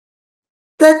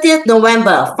30th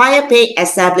November, Fire Pig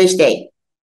Established Day.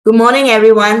 Good morning,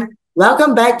 everyone.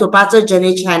 Welcome back to Butter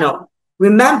Journey channel.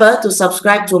 Remember to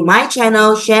subscribe to my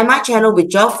channel, share my channel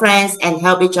with your friends, and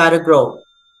help each other grow.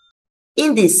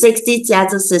 In the 60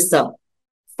 theater system,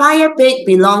 Fire Pig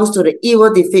belongs to the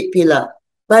evil defeat pillar,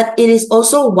 but it is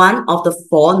also one of the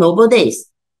 4 noble days.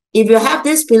 If you have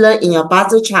this pillar in your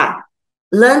Bazi chart,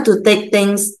 learn to take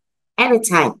things at a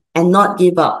time and not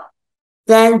give up.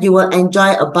 Then you will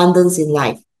enjoy abundance in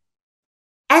life.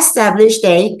 Established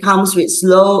Day comes with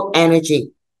slow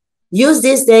energy. Use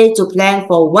this day to plan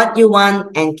for what you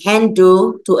want and can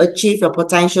do to achieve your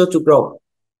potential to grow.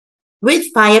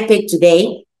 With Fire Pig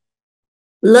today,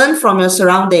 learn from your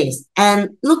surroundings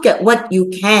and look at what you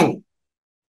can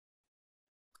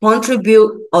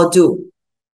contribute or do.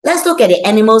 Let's look at the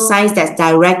animal signs that's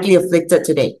directly afflicted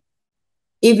today.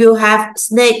 If you have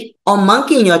snake or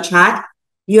monkey in your chart,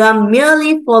 you are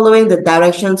merely following the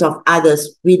directions of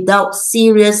others without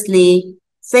seriously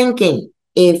thinking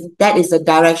if that is the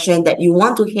direction that you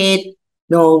want to head,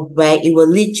 nor where it will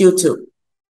lead you to.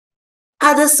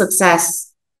 Other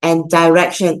success and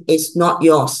direction is not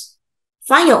yours.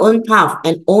 Find your own path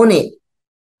and own it.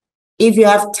 If you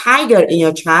have tiger in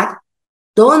your chart,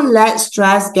 don't let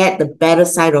stress get the better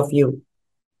side of you.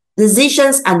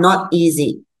 Decisions are not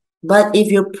easy, but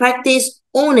if you practice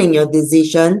owning your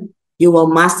decision, you will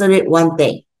master it one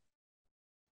day.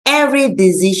 Every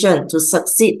decision to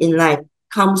succeed in life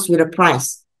comes with a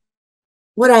price.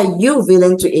 What are you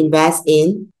willing to invest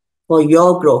in for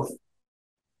your growth?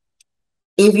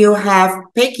 If you have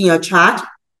pig in your chart,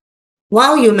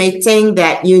 while you may think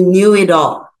that you knew it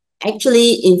all,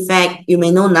 actually, in fact, you may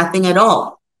know nothing at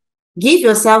all. Give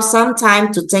yourself some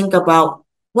time to think about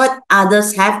what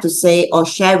others have to say or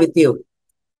share with you.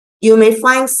 You may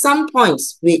find some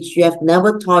points which you have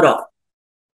never thought of.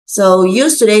 So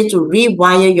use today to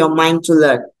rewire your mind to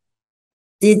learn.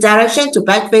 The direction to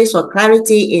backface for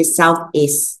clarity is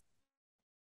southeast.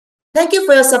 Thank you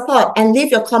for your support and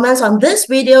leave your comments on this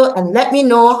video and let me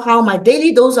know how my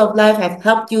daily dose of life have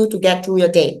helped you to get through your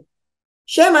day.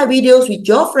 Share my videos with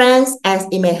your friends as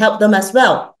it may help them as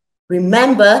well.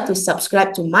 Remember to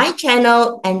subscribe to my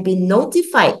channel and be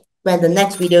notified when the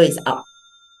next video is up.